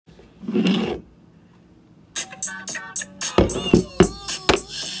You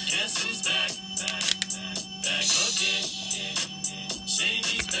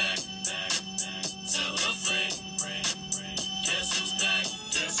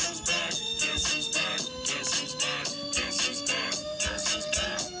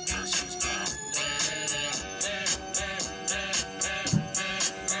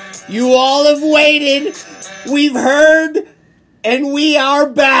all have waited. We've heard, and we are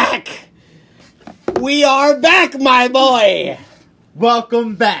back. We are back, my boy.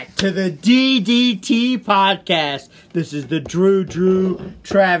 Welcome back to the DDT podcast. This is the Drew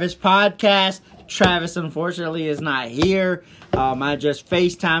Travis podcast. Travis, unfortunately, is not here. I just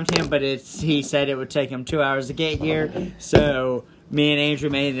FaceTimed him, but he said it would take him 2 hours to get here. So me and Andrew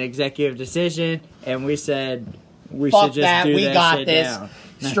made an executive decision, and we said we Fuck should just that. do We that got shit this. down.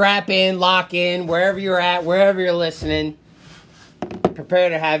 Strap in, lock in, wherever you're at, wherever you're listening. Prepare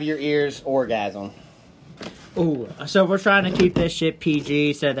to have your ears orgasm. Ooh, so we're trying to keep this shit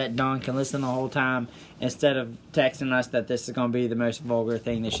PG so that Dawn can listen the whole time instead of texting us that this is going to be the most vulgar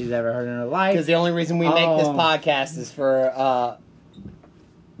thing that she's ever heard in her life. Because the only reason we make this podcast is for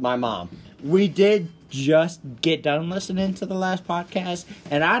my mom. We did just get done listening to the last podcast,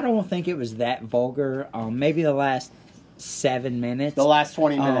 and I don't think it was that vulgar. Maybe the last 7 minutes. The last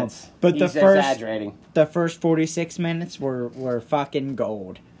 20 minutes. But He's exaggerating. The first 46 minutes were fucking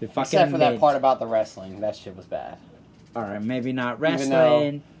gold. Except for that part about the wrestling. That shit was bad. Alright, maybe not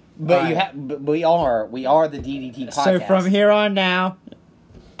wrestling. But we are the DDT podcast. So from here on now,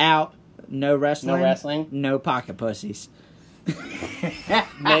 out, no wrestling. No wrestling? No pocket pussies.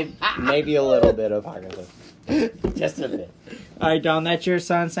 maybe a little bit of pocket pussy. Just a bit. Alright, Don, that's your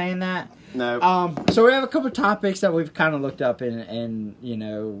son saying that? No. So we have a couple topics that we've kind of looked up and you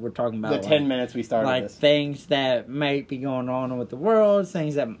know, we're talking about the 10 minutes we started like this. Things that might be going on with the world,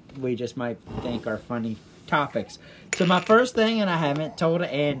 things that we just might think are funny topics. So my first thing, and I haven't told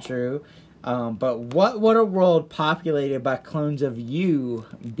Andrew, but what would a world populated by clones of you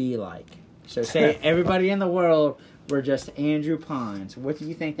be like? So say everybody in the world were just Andrew Pons. What do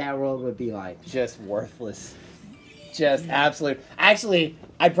you think that world would be like? Just worthless. Just absolute. Actually,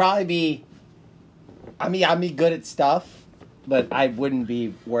 I'd probably be. I'd be good at stuff, but I wouldn't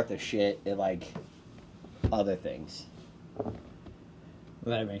be worth a shit at like other things. Well,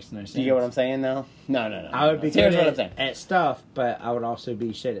 that makes no sense. Do you get what I'm saying, though? No. I would be Here's good what I'm saying. at stuff, but I would also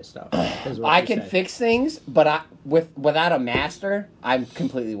be shit at stuff. I can fix things, but without a master, I'm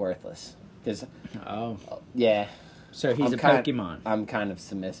completely worthless. Yeah. So he's a Pokemon. I'm kind of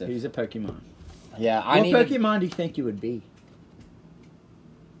submissive. He's a Pokemon. Yeah, What Pokemon do you think you would be?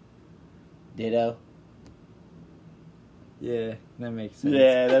 Ditto. Yeah, that makes sense.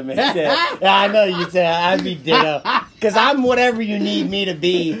 Yeah, that makes sense. Yeah, I know you'd say I'd be Ditto. Because I'm whatever you need me to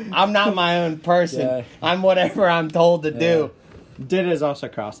be. I'm not my own person. Yeah. I'm whatever I'm told to do. Ditto's also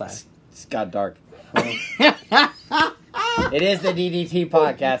cross-eyed. It's got dark. It is the DDT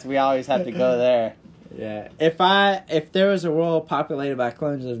podcast. We always have to go there. Yeah. If there was a world populated by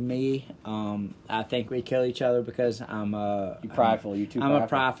clones of me, I think we kill each other because I'm a prideful. You too prideful. I'm a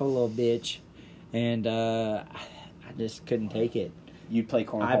prideful little bitch, and I just couldn't take it. You'd play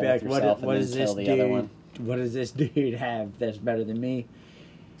cornhole I'd be like, with yourself what and does then tell this the other one. What does this dude have that's better than me?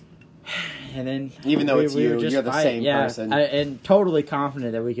 And then even though it's you, just you're the same person. And totally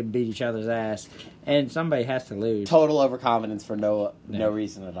confident that we can beat each other's ass, and somebody has to lose. Total overconfidence for no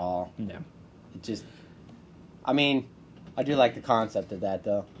reason at all. Yeah. It just, I mean, I do like the concept of that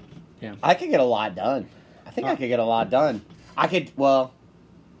though. Yeah. I could get a lot done. I think I could get a lot done.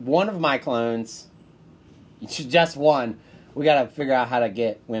 One of my clones, just one. We got to figure out how to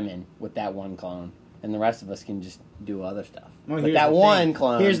get women with that one clone, and the rest of us can just do other stuff. Well, but that one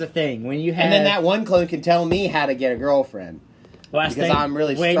clone. Here's the thing: when you have, and then that one clone can tell me how to get a girlfriend, because I'm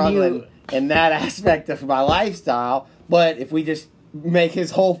really struggling in that aspect of my lifestyle. But if we just make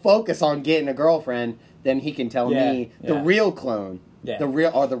his whole focus on getting a girlfriend, then he can tell me the real clone, the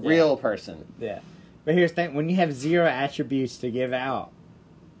real person. Yeah. But here's the thing: when you have 0 attributes to give out.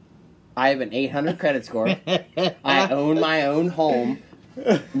 I have an 800 credit score. I own my own home.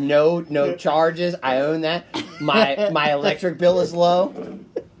 No charges. I own that. My electric bill is low.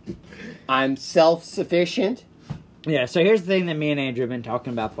 I'm self-sufficient. Yeah, so here's the thing that me and Andrew have been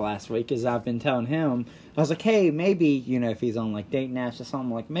talking about the last week is I've been telling him, I was like, hey, maybe, if he's on like dating apps or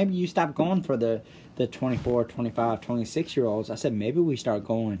something, like maybe you stop going for the 24, 25, 26-year-olds. I said, maybe we start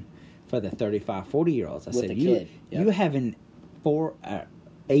going for the 35, 40-year-olds. I said, you have an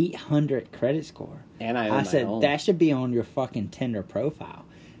 800 credit score. And I said, that should be on your fucking Tinder profile.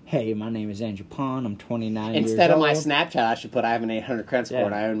 Hey, my name is Andrew Pond. I'm 29 years old. Instead of my Snapchat, I should put I have an 800 credit score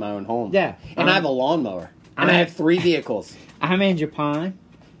and I own my own home. Yeah. And I have a lawnmower. And I have 3 vehicles. I'm Andrew Pond.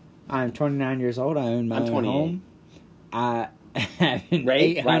 I'm 29 years old. I own my own home. I have an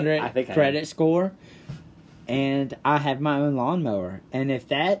 800 credit score. And I have my own lawnmower. And if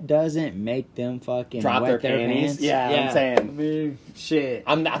that doesn't make them fucking drop wet their panties, yeah, I'm saying, I mean, shit.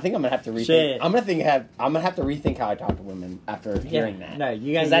 I think I'm gonna have to rethink. Shit. I'm gonna have to rethink how I talk to women after hearing that. No,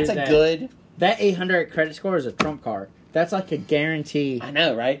 you guys. That's a good. That 800 credit score is a trump card. That's like a guarantee. I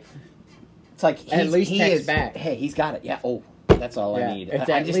know, right? It's like at least text back. Hey, he's got it. Yeah. Oh, that's all I need.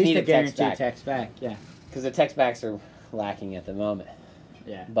 I just need a guarantee text back. Yeah. Because the text backs are lacking at the moment.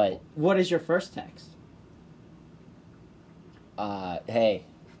 Yeah. But what is your first text? Hey,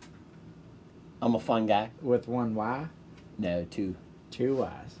 I'm a fun guy. With 1 Y? No, 2. 2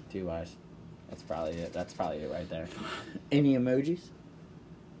 Ys. 2 Ys. That's probably it right there. Any emojis?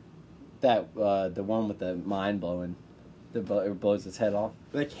 That, the one with the mind blowing. It blows its head off.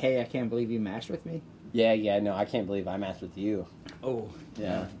 Like, hey, I can't believe you matched with me? Yeah, no, I can't believe I matched with you. Oh.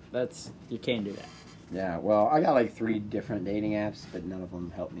 Yeah. You can't do that. Yeah, well, I got like 3 different dating apps, but none of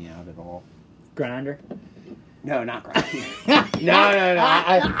them help me out at all. Grindr? No, not Grindr. No.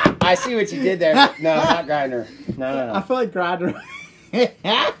 I see what you did there. No, not Grindr. No. I feel like Grindr.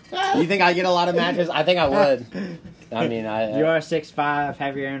 You think I get a lot of matches? I think I would. I mean, you are 6'5",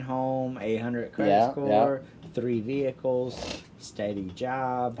 have your own home, 800 credit score, 3 vehicles, steady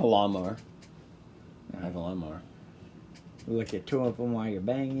job. A lawnmower. I have a lawnmower. Look at 2 of them while you're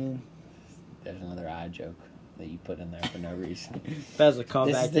banging. There's another eye joke that you put in there for no reason. That was a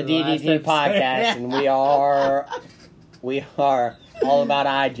callback. This is the DDT podcast, and we are all about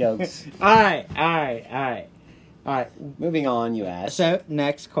eye jokes. All right. Moving on, you asked. So,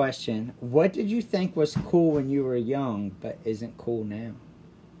 next question. What did you think was cool when you were young, but isn't cool now?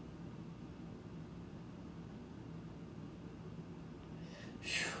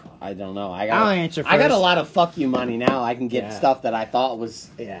 I don't know. I'll answer first. I got a lot of fuck you money now. I can get stuff that I thought was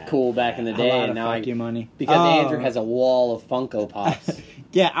cool back in the day. A lot of now fuck you money. Because Andrew has a wall of Funko Pops.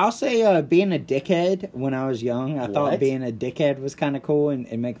 Yeah, I'll say being a dickhead when I was young. I thought being a dickhead was kind of cool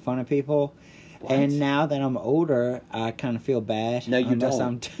and make fun of people. What? And now that I'm older, I kind of feel bad. No, you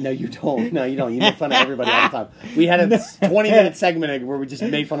don't. No, you don't. No, you don't. You make fun of everybody all the time. We had a 20-minute segment where we just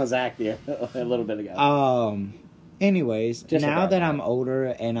made fun of Zach a little bit ago. Anyways, just now that I'm older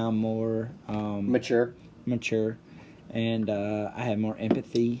and I'm more mature, and I have more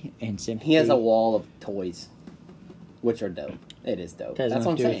empathy and sympathy. He has a wall of toys, which are dope. It is dope. That's what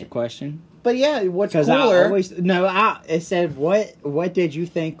I'm saying. The question. But yeah, what's cooler? It said what did you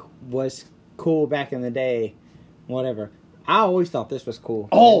think was cool back in the day? Whatever. I always thought this was cool.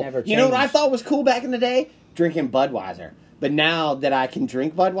 Oh, you know what I thought was cool back in the day? Drinking Budweiser. But now that I can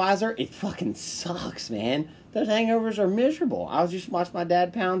drink Budweiser, it fucking sucks, man. Those hangovers are miserable. I was just watching my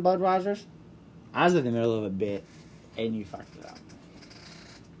dad pound Budweisers. I was in the middle of a bit, and you fucked it up.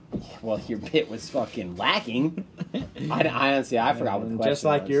 Well, your bit was fucking lacking. I honestly, I forgot what the question just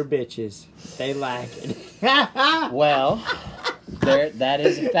like was. your bitches. They lacking. Well, that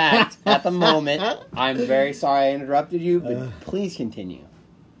is a fact. At the moment, I'm very sorry I interrupted you, but please continue.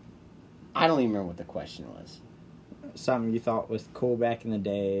 I don't even remember what the question was. Something you thought was cool back in the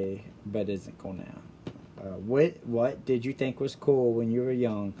day, but isn't cool now. What did you think was cool when you were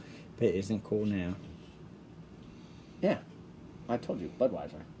young, but isn't cool now? Yeah, I told you,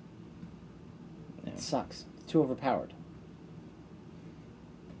 Budweiser. Yeah. It sucks. It's too overpowered.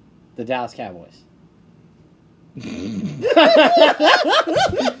 The Dallas Cowboys.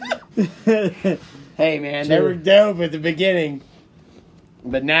 Hey man, they were dope at the beginning,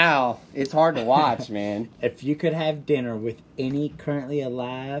 but now it's hard to watch, man. If you could have dinner with any currently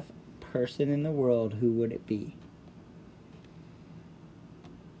alive person in the world, who would it be?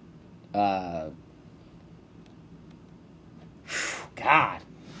 God,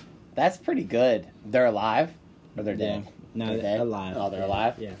 that's pretty good. They're alive, or they're dead? No, they're alive. Oh, they're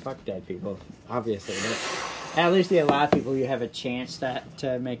alive. Yeah, fuck dead people. Obviously, at least the alive people, you have a chance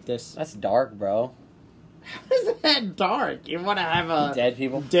to make this. That's dark, bro. How is that dark? You want to have a dead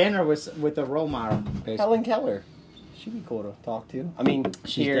people dinner with a role model? Basically. Helen Keller. She'd be cool to talk to. I mean,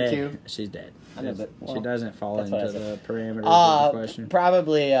 she's here dead. Too. She's dead. I know, but she doesn't fall into the parameters of the question.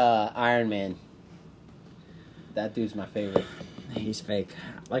 Probably Iron Man. That dude's my favorite. He's fake.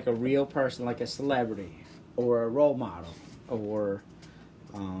 Like a real person, like a celebrity, or a role model, or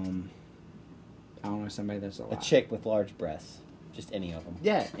I don't know, somebody that's alive. A chick with large breasts. Just any of them.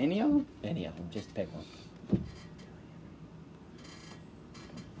 Yeah, any of them. Any of them. Just pick one.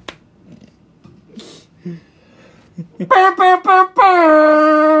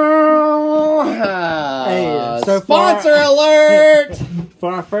 Sponsor alert!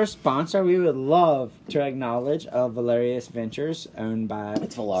 For our first sponsor, we would love to acknowledge Valerius Ventures, owned by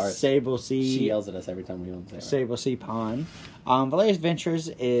Sable Sea. She yells at us every time we don't say it. Sable Sea Pond. Valerius Ventures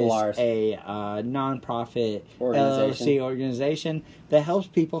is a non-profit LLC organization that helps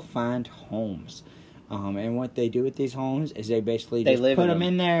people find homes. And what they do with these homes is they basically just put them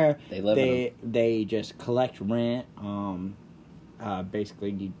in there. They just collect rent.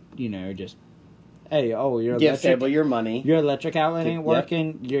 Basically, just hey, give Sable your money. Your electric outlet ain't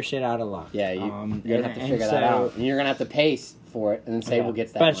working. Your shit out of luck. Yeah, you're gonna have to figure that out. And you're gonna have to pay for it, and then Sable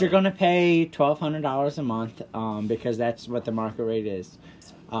gets that. But you're gonna pay $1,200 a month, because that's what the market rate is.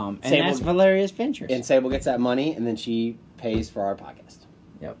 And that's Valerius Ventures. And Sable gets that money, and then she pays for our podcast.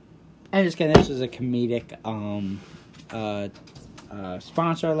 Yep. And just kidding. This is a comedic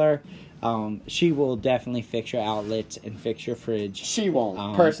sponsor alert. She will definitely fix your outlets and fix your fridge. She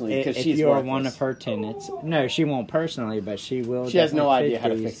won't personally, because she's if you are one of her tenants. No, she won't personally, but she will. She has no idea how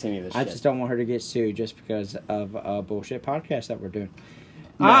to fix any of this shit. I just don't want her to get sued just because of a bullshit podcast that we're doing.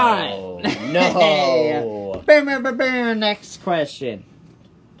 No, all right. No. Next question.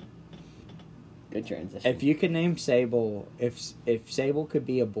 Good transition. If you could name Sable, if Sable could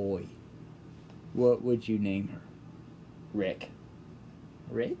be a boy, what would you name her? Rick.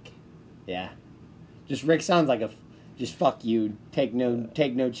 Rick? Yeah. Just Rick sounds like just fuck you, take no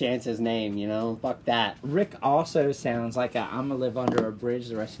chances name, Fuck that. Rick also sounds like I'm gonna live under a bridge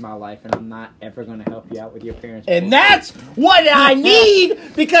the rest of my life and I'm not ever gonna help you out with your parents. And that's what I need,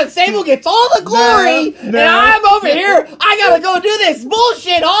 because Sable gets all the glory and I'm over here, I gotta go do this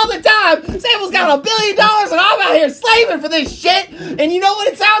bullshit all the time. Sable's got $1 billion and I'm out here slaving for this shit. And you know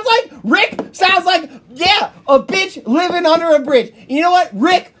what it sounds like? Rick sounds like, a bitch living under a bridge. And you know what?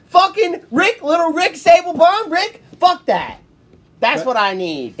 Little Rick Sable Bond, Rick, fuck that. That's what I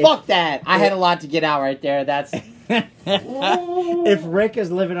need. Fuck that. I had a lot to get out right there. That's... If Rick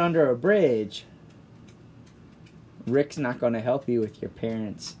is living under a bridge, Rick's not going to help you with your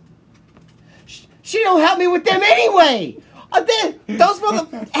parents. She don't help me with them anyway. Those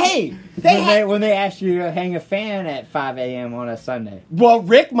when they ask you to hang a fan at 5 a.m. on a Sunday. Well,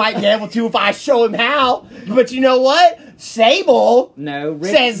 Rick might be able to if I show him how. But you know what? Sable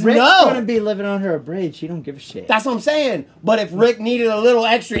says Rick's no. Going to be living under a bridge. He don't give a shit. That's what I'm saying. But if Rick needed a little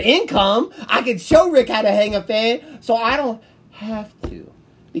extra income, I could show Rick how to hang a fan, so I don't have to.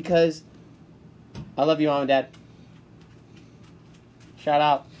 Because I love you, Mom and Dad. Shout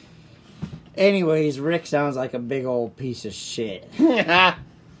out. Anyways, Rick sounds like a big old piece of shit.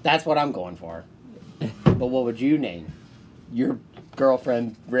 That's what I'm going for. But what would you name your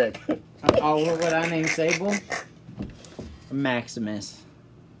girlfriend, Rick? What would I name Sable? Maximus.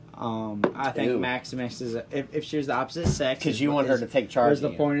 I think Maximus is if she was the opposite sex. Because you want her to take charge. Where's the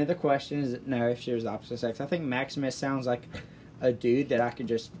point of the question? Is no, if she was the opposite sex. I think Maximus sounds like a dude that I could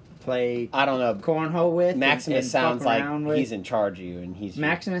just play. I don't know, cornhole with. Maximus sounds like he's in charge of you, and he's.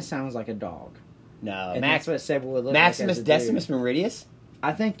 Maximus sounds like a dog. No, that's what Sable would look Maximus like. Decimus Meridius.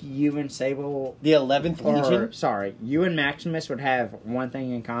 I think you and Sable, the 11th Legion. Sorry, you and Maximus would have one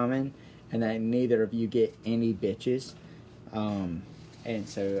thing in common, and that neither of you get any bitches. And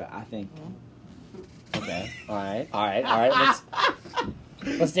so I think. Okay. All right.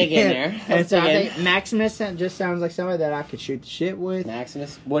 Let's dig in there. And so I think Maximus just sounds like somebody that I could shoot the shit with.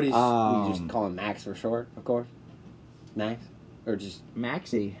 Maximus? What is... we just call him Max for short, of course? Max? Or just...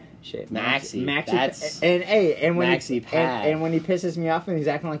 Maxie. Shit. Maxie. That's... And when Maxie Pad. And when he pisses me off and he's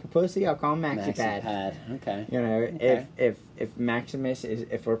acting like a pussy, I'll call him Maxie Pad. Okay. If Maximus is...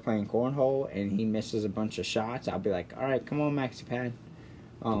 If we're playing cornhole and he misses a bunch of shots, I'll be like, alright, come on, Maxie Pad.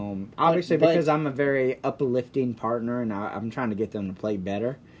 Obviously, because I'm a very uplifting partner, and I'm trying to get them to play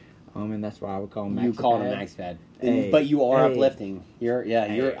better, and that's why I would call him Max. You call him Max Pad, but you are uplifting.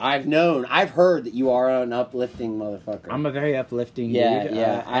 I've heard that you are an uplifting motherfucker. I'm a very uplifting dude.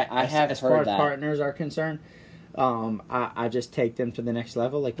 I have as heard far as that. Partners are concerned. I just take them to the next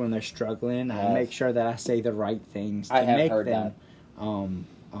level. Like when they're struggling, I make sure that I say the right things to make them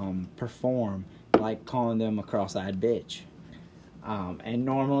perform. Like calling them a cross-eyed bitch. And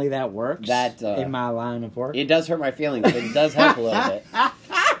normally that works in my line of work. It does hurt my feelings, but it does help a little bit.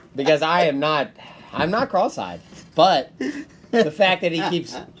 Because I'm not cross-eyed. But the fact that he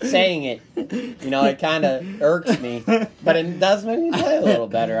keeps saying it, it kind of irks me. But it does make me play a little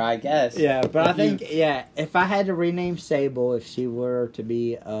better, I guess. Yeah, but I think, if I had to rename Sable, if she were to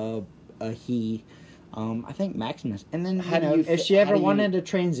be a he, I think Maximus. And then, if she ever wanted to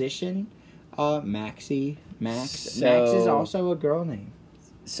transition... Max is also a girl name.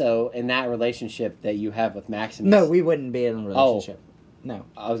 So, in that relationship that you have with Maximus... No, we wouldn't be in a relationship. Oh. No.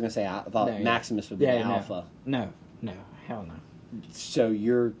 I was going to say, I thought Maximus would be the alpha. No, hell no. So,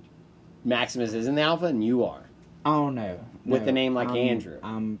 Maximus isn't the alpha and you are? Oh, no. With the name like Andrew?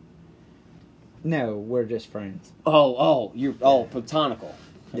 No, we're just friends. You're platonical.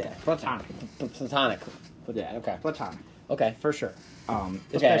 Yeah, platonic. Platonic. Yeah, okay. Platonic. Okay. For sure.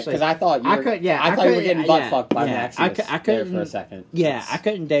 Because I thought you were getting butt fucked by Maximus there for a second. Yeah, I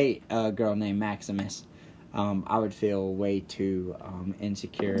couldn't date a girl named Maximus. I would feel way too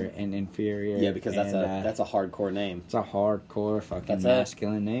insecure and inferior. Yeah, because that's a hardcore name. It's a hardcore fucking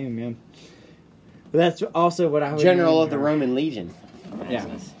masculine name, man. But that's also what I would General of the Roman Legion.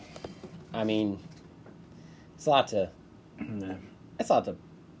 Maximus. Yeah. I mean, it's a lot to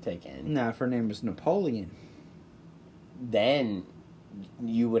take in. No, if her name was Napoleon, then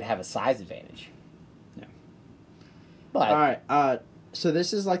you would have a size advantage. Yeah. But all right. So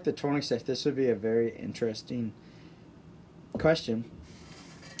this is like the 26th. This would be a very interesting question.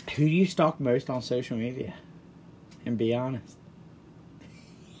 Who do you stalk most on social media? And be honest.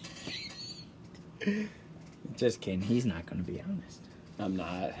 Just kidding. He's not going to be honest. I'm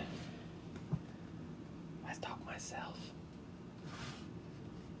not. I stalk myself.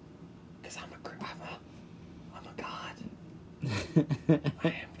 Because I'm a god. I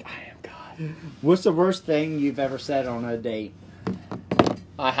am God. What's the worst thing you've ever said on a date?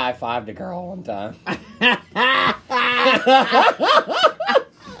 I high-fived a girl one time.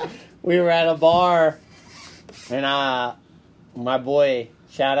 We were at a bar, and my boy,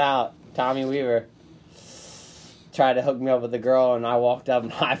 shout out, Tommy Weaver, tried to hook me up with a girl, and I walked up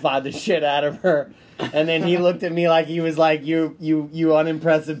and high-fived the shit out of her. And then he looked at me like he was like, you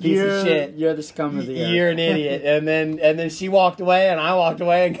unimpressive piece of shit. You're the scum of the earth. You're an idiot. And then she walked away, and I walked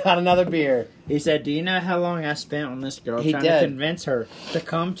away and got another beer. He said, do you know how long I spent on this girl trying to convince her to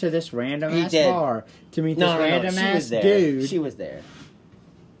come to this random-ass bar to meet this random-ass dude? She was there.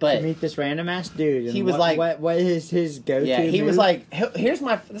 But to meet this random-ass dude. And he was what is his go-to he move? was like, this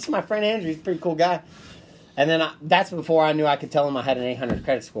is my friend Andrew. He's a pretty cool guy. And then that's before I knew I could tell him I had an 800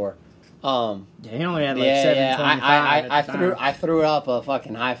 credit score. He only had like 725. I threw up a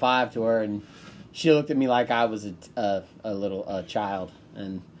fucking high five to her, and she looked at me like I was a little child.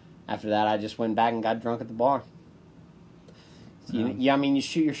 And after that, I just went back and got drunk at the bar. So you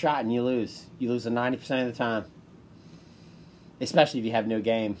shoot your shot and you lose. You lose 90% of the time, especially if you have no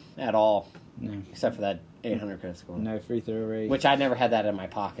game at all. No, except for that 800 credit score. No free throw rate. Which I never had that in my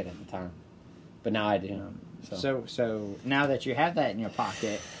pocket at the time, but now I do. So now that you have that in your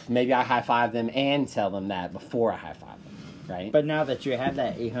pocket, maybe I high five them and tell them that before I high five them, right? But now that you have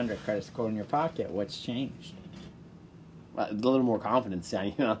that 800 credit score in your pocket, what's changed? A little more confidence,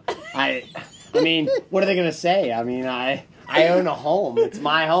 I mean, what are they gonna say? I mean, I own a home. It's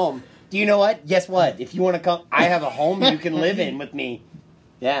my home. Do you know what? Guess what? If you want to come, I have a home you can live in with me.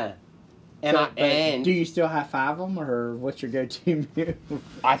 Yeah. And do you still high five them, or what's your go-to move?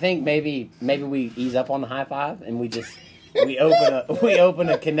 I think maybe we ease up on the high five and we open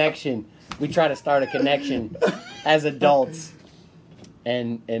a connection. We try to start a connection as adults,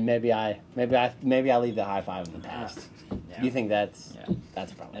 and maybe I leave the high five in the past. Yeah. You think that's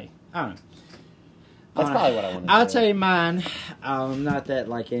probably? I don't know. That's probably what I want to do. I'll tell you mine. Not that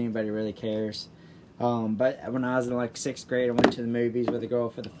like anybody really cares. But when I was in like 6th grade, I went to the movies with a girl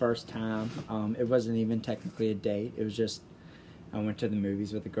for the first time. It wasn't even technically a date. It was just I went to the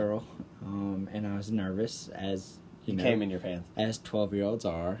movies with a girl, and I was nervous as you know. Came in your pants. As 12-year-olds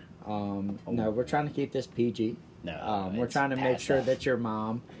are. No, we're trying to keep this PG. No, we're trying to make sure that your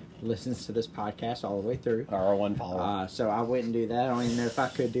mom listens to this podcast all the way through. Or our one follower. So I wouldn't do that. I don't even know if I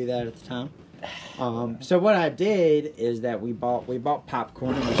could do that at the time. So what I did is that we bought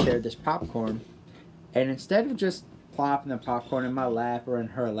popcorn, and we shared this popcorn. And instead of just plopping the popcorn in my lap or in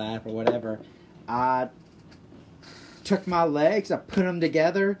her lap or whatever, I took my legs, I put them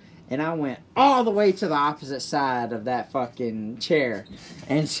together, and I went all the way to the opposite side of that fucking chair.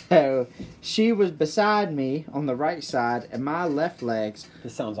 And so she was beside me on the right side, and my left legs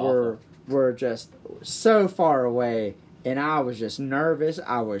were just so far away. And I was just nervous.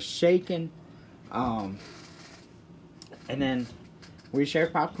 I was shaking. And then we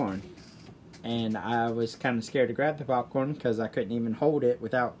shared popcorn. And I was kind of scared to grab the popcorn because I couldn't even hold it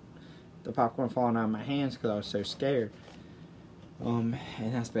without the popcorn falling out of my hands because I was so scared. And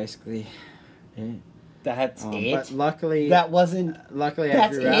that's basically it. That's it? But luckily... That wasn't... Luckily I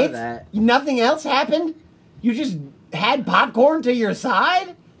grew out of that. Nothing else happened? You just had popcorn to your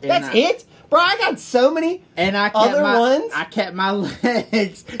side? That's it? Bro, I got so many other ones. I kept my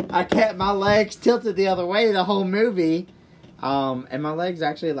legs tilted the other way the whole movie. And my legs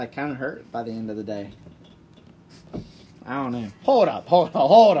actually like kind of hurt by the end of the day. I don't know. Hold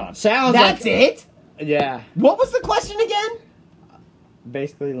on. Sounds That's like it? Yeah. What was the question again?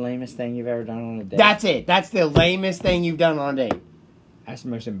 Basically, the lamest thing you've ever done on a date. That's it. That's the lamest thing you've done on a date. That's the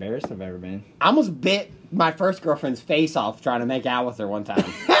most embarrassed I've ever been. I almost bit my first girlfriend's face off trying to make out with her one time.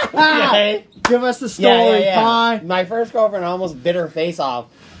 Okay? Give us the story, Pie. My first girlfriend almost bit her face off,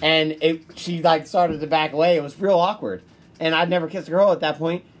 and she like started to back away. It was real awkward, and I'd never kissed a girl at that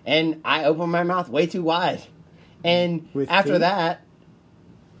point, and I opened my mouth way too wide. And after that,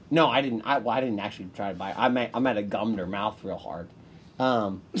 no, I didn't. I didn't actually try to bite. I might have gummed her mouth real hard.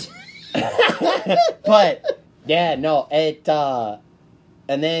 But yeah, no, it.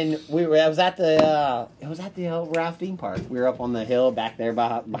 And then it was at the Ralph Dean Park. We were up on the hill back there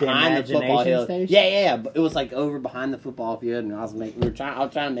behind the football hill. Station? Yeah. But it was like over behind the football field, and I was trying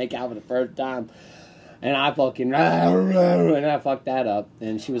to make out for the first time. And I fucking and I fucked that up.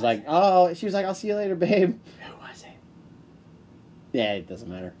 And she was like, I'll see you later, babe. Who was it? Yeah, it doesn't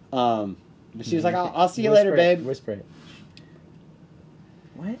matter. But she was like, I'll see you later, babe. Whisper it.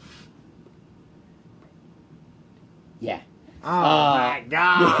 What? Yeah. Oh my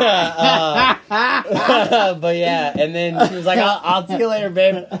god. But yeah, and then she was like, I'll see you later,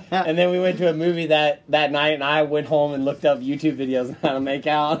 babe. And then we went to a movie that night, and I went home and looked up YouTube videos on how to make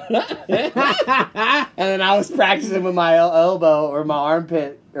out. And then I was practicing with my elbow or my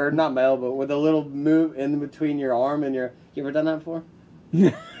armpit, or not my elbow, with a little move in between your arm and your... You ever done that before?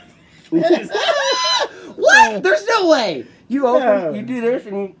 What? There's no way! You you do this,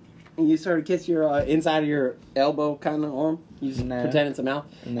 and you sort of kiss your inside of your elbow kind of arm. You just pretend it's a mouth.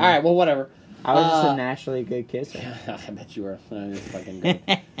 No. All right, well, whatever. I was just a naturally good kisser. I bet you were. That was fucking good.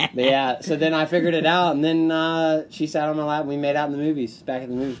 But yeah, so then I figured it out, and then she sat on my lap, and we made out in the movies, back at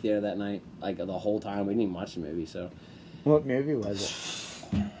the movie theater that night. Like, the whole time. We didn't even watch the movie, so. What movie was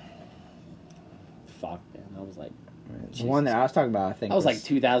it? Fuck, man. I was like... The one that I was talking about, I think. That was like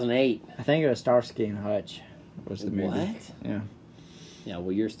 2008. I think it was Starsky and Hutch. Was the movie. What? Yeah. Yeah,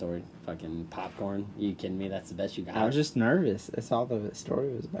 well, your story, fucking popcorn. Are you kidding me? That's the best you got. I was just nervous. That's all the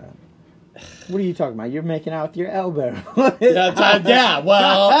story was about. What are you talking about? You're making out with your elbow. Yeah,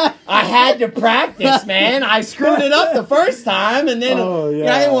 well, I had to practice, man. I screwed it up the first time, and then I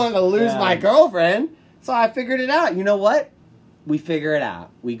didn't want to lose my girlfriend, so I figured it out. You know what? We figure it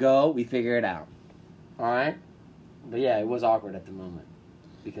out. We figure it out. All right? But yeah, it was awkward at the moment,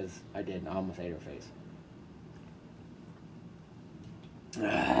 because I almost ate her face.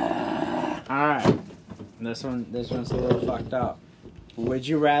 Alright. This one's a little fucked up. Would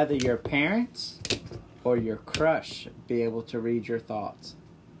you rather your parents or your crush be able to read your thoughts?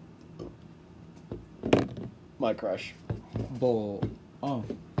 My crush. Bull. Oh.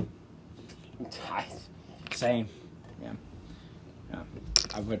 Same. Yeah.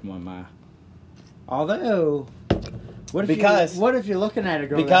 I wouldn't want my... Although... What if you're looking at a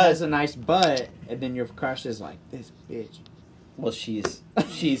girl that has a nice butt, and then your crush is like, this bitch. Well,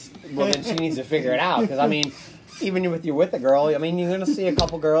 well, then she needs to figure it out. Because, I mean, even if you're with a girl, I mean, you're going to see a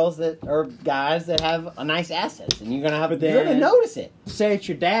couple girls or guys that have a nice assets. And you're going to notice it. Say it's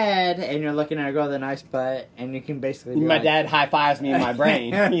your dad, and you're looking at a girl with a nice butt, and you can basically be dad high-fives me in my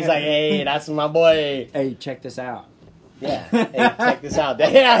brain. He's like, hey, that's my boy. Hey, check this out. Yeah. Hey, check this out.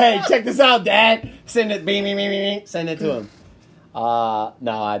 Yeah, hey, check this out, Dad. Send it, me. Send it to him. No,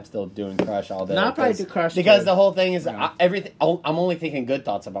 I'm still doing crush all day. No, I'll probably do crush because the whole thing is everything. I'm only thinking good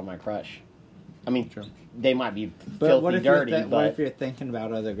thoughts about my crush. I mean, they might be filthy dirty, but what if you're thinking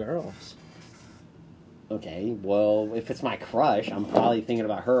about other girls? Okay, well, if it's my crush, I'm probably thinking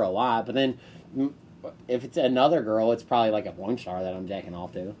about her a lot. But then, if it's another girl, it's probably like a porn star that I'm jacking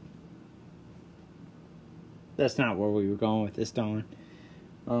off to. That's not where we were going with this, Don.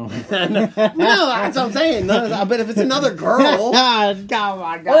 Oh. No, that's what I'm saying. No, but if it's another girl, oh my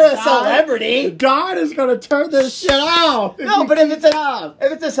God, or a celebrity, God is going to turn this shit off. No, but if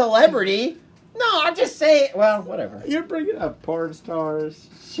it's a celebrity, no, I'll just say, well, whatever. You're bringing up porn stars.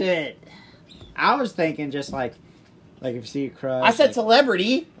 Shit. I was thinking just like if you see a crush. I said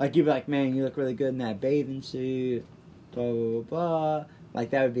celebrity. Like you'd be like, man, you look really good in that bathing suit. Blah blah blah.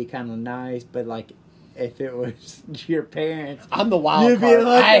 Like that would be kind of nice, but like. If it was your parents, I'm the wild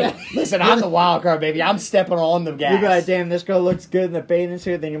card. Hey, listen, I'm the wild card, baby. I'm stepping on the gas. You'd be like, damn, this girl looks good in the bathing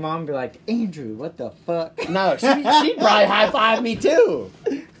suit. Then your mom would be like, Andrew, what the fuck? No, she'd probably high-five me, too.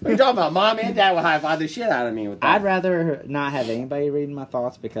 What are you talking about? Mom and Dad would high-five the shit out of me with that. I'd rather not have anybody reading my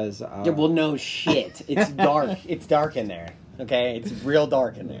thoughts because... yeah, well, no shit. It's dark. It's dark in there, okay? It's real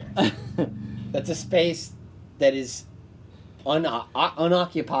dark in there. That's a space that is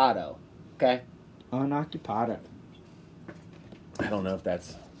unoccupado, okay? Unoccupado. I don't know if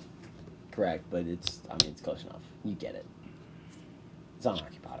that's correct, but it's close enough. You get it. It's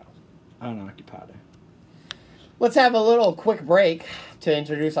unoccupado. Unoccupado. Let's have a little quick break to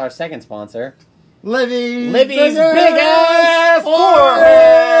introduce our second sponsor. Livy's Big Ass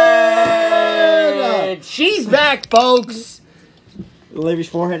Forehead! She's back, folks! Livy's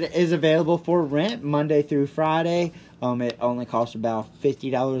Forehead is available for rent Monday through Friday. It only costs about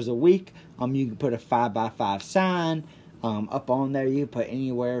 $50 a week. You can put a 5x5 sign up on there. You can put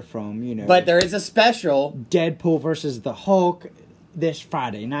anywhere from, But there is a special. Deadpool versus the Hulk this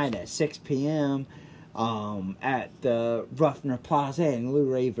Friday night at 6 p.m. At the Ruffner Plaza in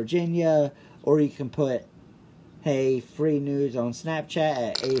Luray, Virginia. Or you can put, hey, free news on Snapchat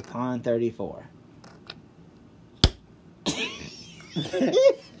at apon34.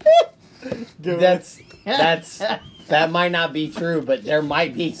 That might not be true, but there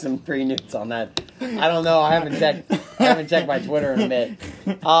might be some free news on that. I don't know. I haven't checked my Twitter in a bit.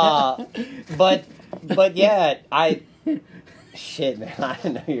 But yeah, shit, man. I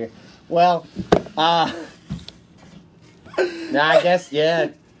didn't know you're. Well, I guess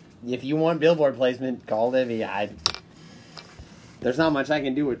yeah. If you want billboard placement, call Livy. There's not much I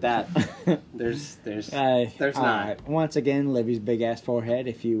can do with that. There's not. Right. Once again, Livy's Big Ass Forehead.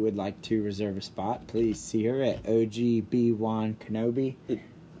 If you would like to reserve a spot, please see her at OGB1 Kenobi.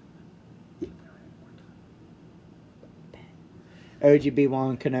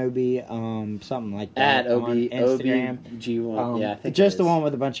 OGB1 Kenobi, something like that. At Instagram. OBG1. Yeah, I think just the one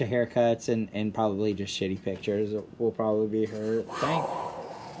with a bunch of haircuts and probably just shitty pictures will probably be her thing.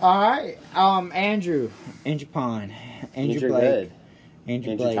 All right, Andrew Pond, Andrew Blake, good.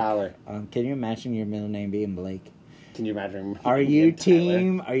 Andrew Blake. Tyler. Can you imagine your middle name being Blake? Can you imagine? Are you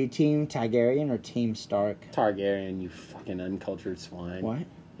team Targaryen or team Stark? Targaryen, you fucking uncultured swine. What?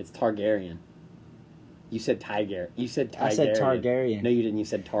 It's Targaryen. You said Tiger. You said Targaryen. I said Targaryen. No, you didn't. You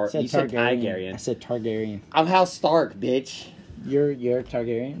said You said Targaryen. I said Targaryen. I'm House Stark, bitch. You're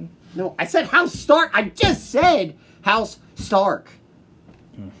Targaryen? No, I said House Stark. I just said House Stark.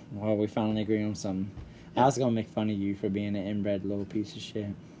 Well, we finally agree on something. I was gonna make fun of you for being an inbred little piece of shit.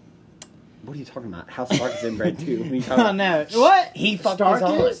 What are you talking about? House Stark is inbred too. What are you talking about? No. What? He fucked Stark his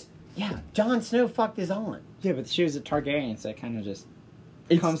aunt. is? Yeah, Jon Snow fucked his aunt. Yeah, but she was a Targaryen, so it kind of just.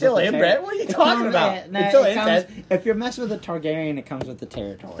 It's still inbred. What are you talking about? It's still incest. If you're messing with a Targaryen, it comes with the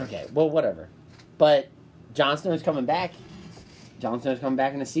territory. Okay, well, whatever. But Jon Snow's coming back. Jon Snow's coming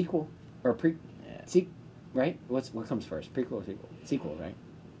back in a sequel or right? What comes first? Prequel or sequel? Sequel, right?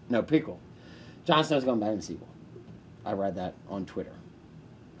 No, prequel. Jon Snow's going back in the sequel. I read that on Twitter.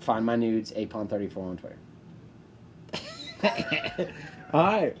 Find my nudes, apon34 on Twitter.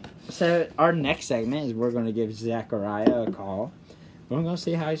 Alright, so our next segment is we're going to give Zachariah a call. We're going to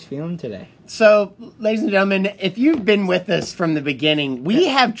see how he's feeling today. So, ladies and gentlemen, if you've been with us from the beginning, we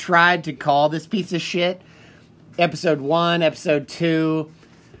have tried to call this piece of shit episode 1, episode 2.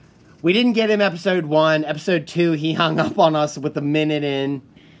 We didn't get him episode 1. Episode 2, he hung up on us with a minute in.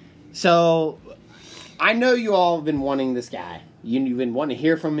 So, I know you all have been wanting this guy. You've been wanting to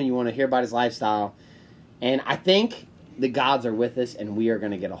hear from him. You want to hear about his lifestyle. And I think the gods are with us, and we are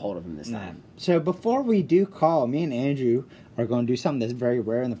going to get a hold of him this time. So, before we do call, me and Andrew are going to do something that's very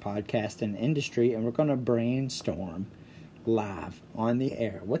rare in the podcasting industry, and we're going to brainstorm live on the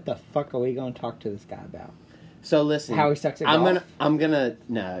air. What the fuck are we going to talk to this guy about? So, listen. How he sucks at golf?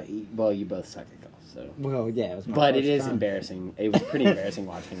 Well, you both suck at golf. So. Well, yeah, it was my But it first is time. Embarrassing. It was pretty embarrassing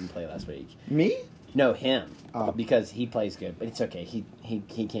watching him play last week. Me? No, him. Oh. Because he plays good. But it's okay. He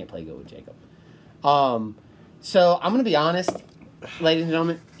can't play good with Jacob. So, I'm going to be honest, ladies and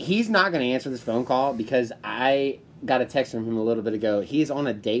gentlemen. He's not going to answer this phone call because I got a text from him a little bit ago. He's on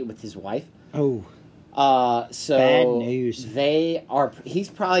a date with his wife. Oh. So bad news. He's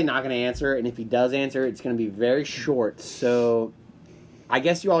probably not going to answer, and if he does answer, it's going to be very short. So, I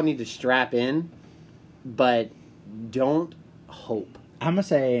guess you all need to strap in, but don't hope. I'm gonna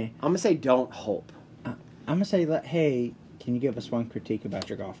say don't hope. I'm gonna say, hey, can you give us one critique about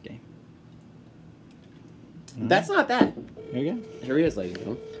your golf game? That's not that. There you go. Here he is, ladies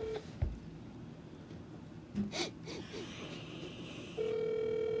and gentlemen.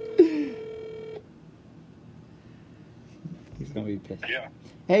 He's gonna be pissed. Yeah.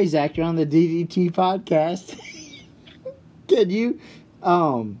 Hey Zach, you're on the DDT podcast. Can you,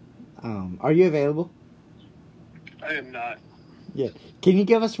 are you available? I am not. Yeah. Can you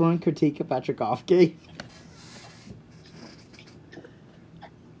give us one critique about your golf game?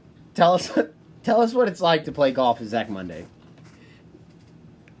 Tell us what it's like to play golf with Zach Monday.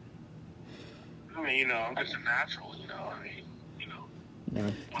 I mean, I'm just a natural, No.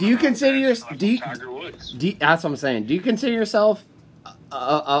 Do you consider yourself? Tiger Woods. That's what I'm saying. Do you consider yourself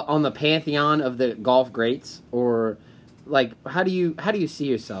on the pantheon of the golf greats, or like how do you see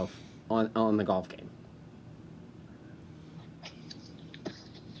yourself on the golf game?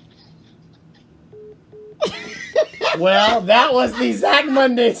 Well, that was the Zach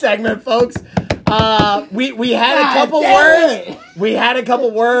Monday segment, folks. We had a couple words. We had a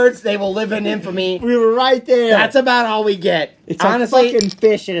couple words. They will live in infamy. We were right there. That's about all we get. It's honestly like fucking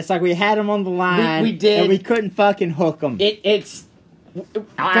fishing. It's like we had them on the line. We did, and we couldn't fucking hook them. Ladies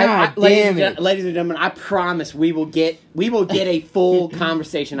and gentlemen, I promise we will get a full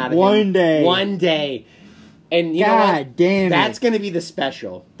conversation out of him one day. And you know what? Damn That's going to be the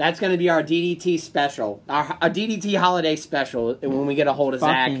special. That's going to be our DDT special. Our DDT holiday special when we get a hold of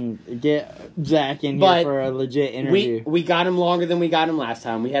Zach. Get Zach in here for a legit interview. We got him longer than we got him last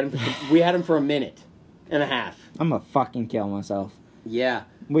time. We had him for a minute and a half. I'm going to fucking kill myself. Yeah.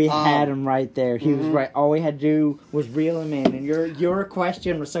 We had him right there. He was right. All we had to do was reel him in. And your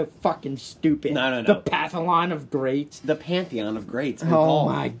question was so fucking stupid. No. The Pathalon of Greats. The Pantheon of Greats. Oh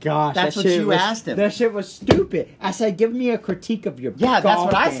my gosh. That's what you asked him. That shit was stupid. I said, give me a critique of your golf that's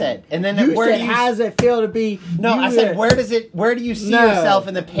what I game. said. And then you said, how does it feel to be... No, I said, where do you see yourself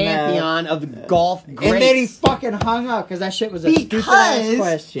in the Pantheon of golf greats? And then he fucking hung up because that shit was a stupid-ass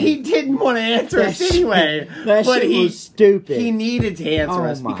question. He didn't want to answer us anyway. That shit was stupid. He needed to answer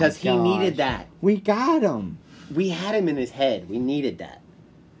us because he needed that. We got him. We had him in his head. We needed that.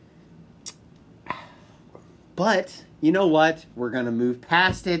 But, you know what? We're going to move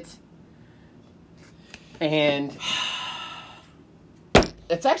past it. And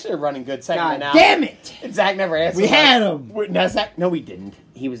it's actually a running good segment now. Damn it! Zach never answered. We had him. No, we didn't.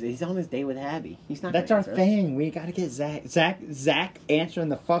 He's on his day with Abby. He's not. That's our thing. We got to get Zach. Zach answering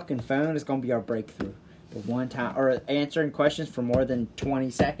the fucking phone is going to be our breakthrough. The one time, or answering questions for more than 20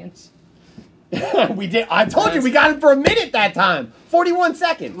 seconds. We did. I told you we got him for a minute that time. 41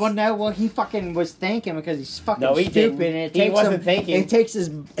 seconds. Well, he fucking was thinking because he's fucking stupid. Didn't. And it he takes wasn't thinking. It takes his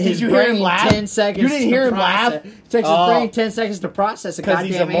Did you brain hear him laugh? 10 seconds. You didn't hear him laugh? It takes his brain 10 seconds to process a goddamn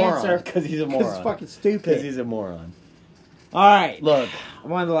he's a moron. answer. Because he's a moron. Because he's fucking stupid. Because he's a moron. All right. Look.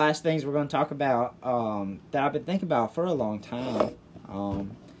 One of the last things we're going to talk about that I've been thinking about for a long time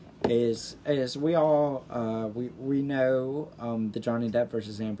is we all we know the Johnny Depp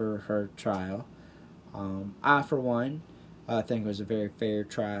versus Amber Heard trial. I, for one, think it was a very fair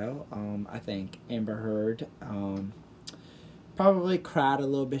trial. I think Amber Heard probably cried a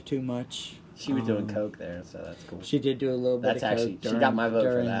little bit too much. She was doing coke there, so that's cool. She did do a little bit of coke. She got my vote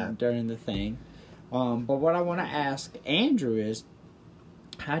for that. During the thing. But what I want to ask Andrew is,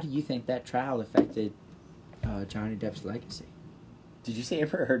 how do you think that trial affected Johnny Depp's legacy? Did you say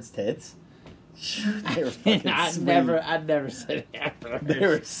Amber Heard's tits? They were fucking sweet. I'd never said Amber Heard. They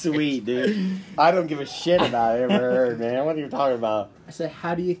were sweet, dude. I don't give a shit about Amber Heard, man. What are you talking about? I said,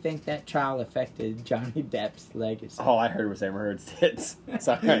 how do you think that trial affected Johnny Depp's legacy? Oh, I heard it was Amber Heard's tits.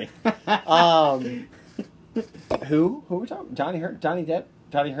 Sorry. Who? Who are we talking? Johnny Depp?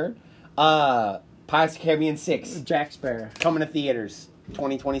 Johnny Heard? Pirates of the Caribbean 6. Jack Sparrow. Coming to theaters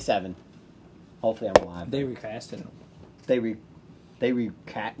 2027. Hopefully I'm alive. They recasted him. They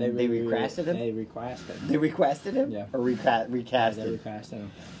recasted him? They requested him. They requested him? Yeah. Or recast They him? recasted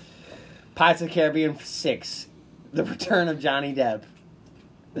him. Pirates of the Caribbean 6. The Return of Johnny Depp.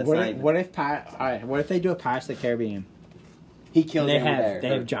 What if they do a Pirates of the Caribbean? He killed Amber. They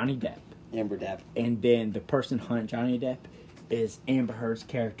have Johnny Depp. Amber Depp. And then the person hunting Johnny Depp is Amber Heard's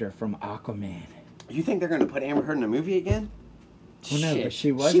character from Aquaman. You think they're going to put Amber Heard in a movie again? Well, no, but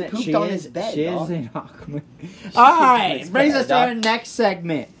she wasn't. She pooped on his bed. She is in Aquaman. All right, brings us to our next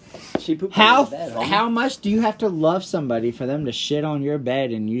segment. She pooped on his bed. How much do you have to love somebody for them to shit on your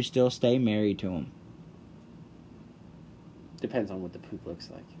bed and you still stay married to them? Depends on what the poop looks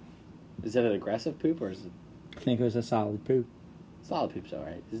like. Is it an aggressive poop or is it? I think it was a solid poop. Solid poop's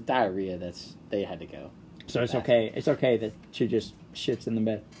alright. It's diarrhea. They had to go. So it's okay. It's okay that she just shits in the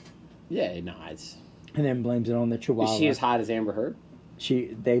bed. Yeah, no, it's. And then blames it on the Chihuahua. Is she as hot as Amber Heard?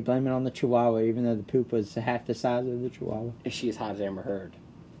 They blame it on the Chihuahua, even though the poop was half the size of the Chihuahua. Is she as hot as Amber Heard?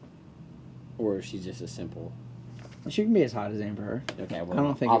 Or is she just as simple? She can be as hot as Amber Heard. Okay, well, I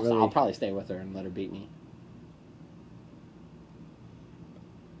don't think I'll probably stay with her and let her beat me.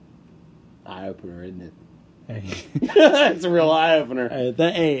 Eye opener, isn't it? It's a real eye opener.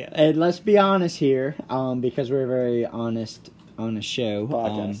 Hey, let's be honest here, because we're very honest on a show.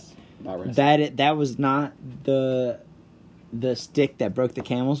 That was not the stick that broke the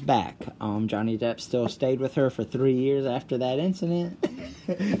camel's back. Johnny Depp still stayed with her for 3 years after that incident.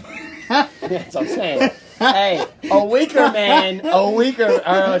 That's what I'm saying. Hey, a weaker man, a weaker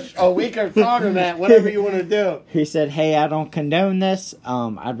stronger man, whatever you want to do. He said, "Hey, I don't condone this.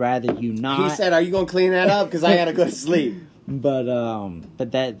 I'd rather you not." He said, "Are you gonna clean that up? Because I gotta go to sleep." But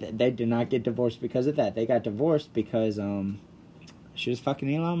that they did not get divorced because of that. They got divorced because she was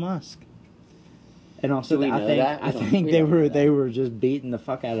fucking Elon Musk. And also, I think they were just beating the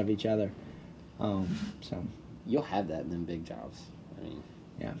fuck out of each other. So you'll have that in them big jobs. I mean,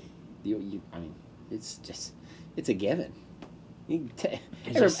 yeah. I mean, it's a given.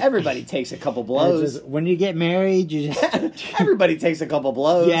 Everybody takes a couple blows. When you get married, you just everybody takes a couple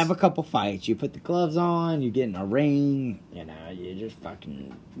blows. You have a couple fights. You put the gloves on. You get in a ring. You know, you just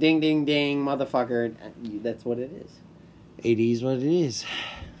fucking ding, ding, ding, motherfucker. That's what it is. It is what it is.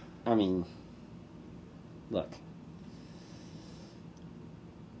 I mean, look.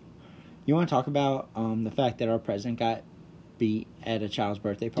 You want to talk about the fact that our president got beat at a child's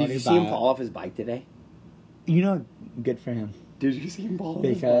birthday party? Did you see him fall off his bike today? You know, good for him. Did you see him fall off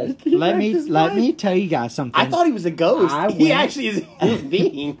his bike? Let me tell you guys something. I thought he was a ghost. He actually is a human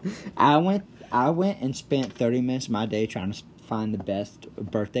being. I went and spent 30 minutes of my day trying to find the best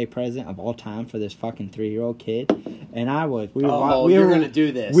birthday present of all time for this fucking 3-year-old kid, and you're gonna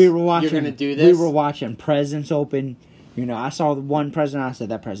do this. We were watching. You're gonna do this. We were watching presents open. You know, I saw the one present. I said,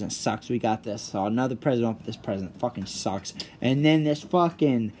 that present sucks. We got this. Saw another present. Open. This present fucking sucks. And then this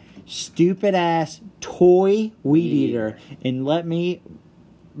fucking stupid ass toy weed eater. And let me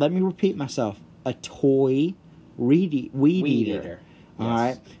repeat myself. A toy weed eater. All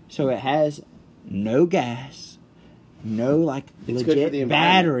right. So it has no gas, no it's legit good for the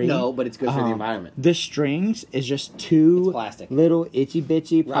battery. No, but it's good for the environment. The strings is just two little itsy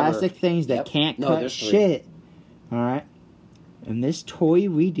bitsy plastic things that can't cut shit. All right, and this toy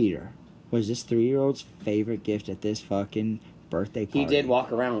weed eater was this 3-year-old's favorite gift at this fucking birthday party. He did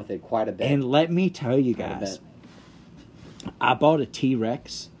walk around with it quite a bit. And let me tell you guys, I bought a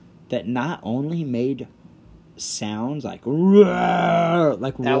T-Rex that not only made sounds like roar,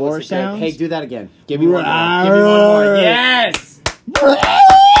 sounds. Hey, do that again. Give me one more. Give me one more. Yes.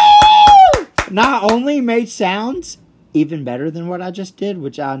 Not only made sounds even better than what I just did,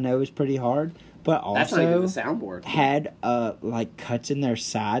 which I know is pretty hard. But also that's not even the soundboard. Had cuts in their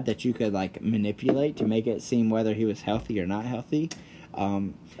side that you could manipulate to make it seem whether he was healthy or not healthy.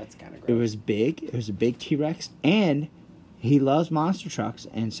 That's kind of gross. It was big. It was a big T-Rex, and he loves monster trucks,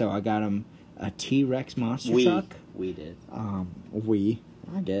 and so I got him a T-Rex monster truck. We did. I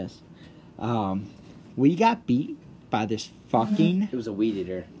guess. We got beat by this fucking. It was a weed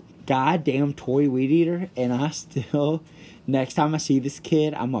eater. Goddamn toy weed eater, and I still. Next time I see this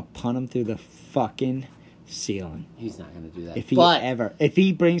kid, I'm gonna punt him through the fucking ceiling. He's not gonna do that. If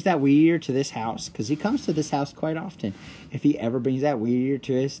he brings that weed eater to this house, because he comes to this house quite often. If he ever brings that weed eater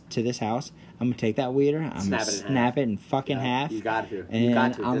to this house, I'm gonna take that weed eater, I'm gonna snap it in fucking half. You got to. And you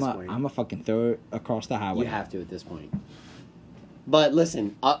got to at this point. I'm gonna fucking throw it across the highway. You have to at this point. But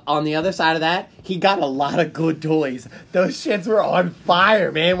listen, on the other side of that, he got a lot of good toys. Those shits were on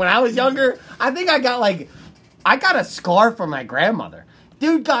fire, man. When I was younger, I think I got a scarf from my grandmother.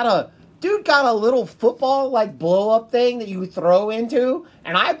 Dude got a little football blow up thing that you throw into,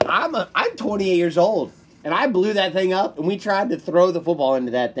 and I'm 28 years old, and I blew that thing up, and we tried to throw the football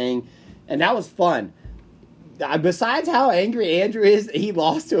into that thing, and that was fun. Besides how angry Andrew is that he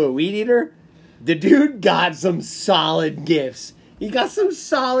lost to a weed eater, the dude got some solid gifts. He got some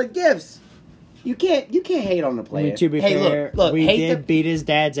solid gifts. You can't hate on the player. I mean, to be fair, look, we did beat his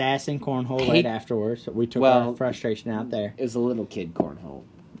dad's ass in cornhole right afterwards. So we took our frustration out there. It was a little kid cornhole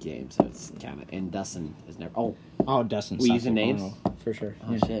game, so it's kind of. And Dustin has never. Oh, Dustin. We using names for sure.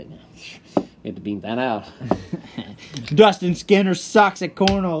 Oh shit! We had to beat that out. Dustin Skinner sucks at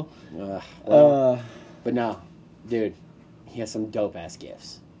cornhole. But no, dude, he has some dope ass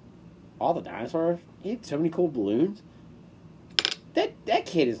gifts. All the dinosaurs. He had so many cool balloons. That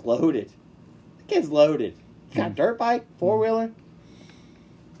kid is loaded. Kid's loaded. He got a dirt bike, 4-wheeler,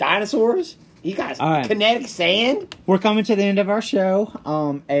 dinosaurs. He got kinetic sand. We're coming to the end of our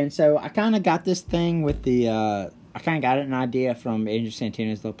show, and so I kind of got this thing with the. I kind of got an idea from Andrew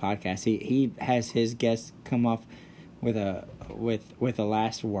Santino's little podcast. He has his guests come off with a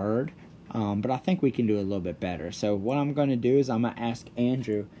last word, but I think we can do a little bit better. So what I'm going to do is I'm going to ask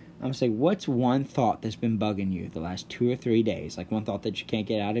Andrew. I'm going to say, what's one thought that's been bugging you the last 2 or 3 days? One thought that you can't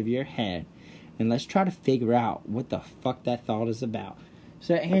get out of your head. And let's try to figure out what the fuck that thought is about.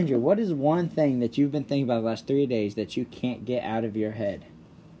 So, Andrew, what is one thing that you've been thinking about the last 3 days that you can't get out of your head?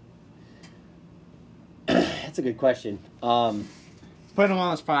 That's a good question. Put him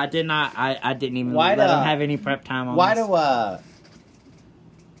on the spot. I didn't even let him have any prep time on this.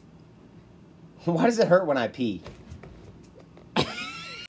 Why does it hurt when I pee?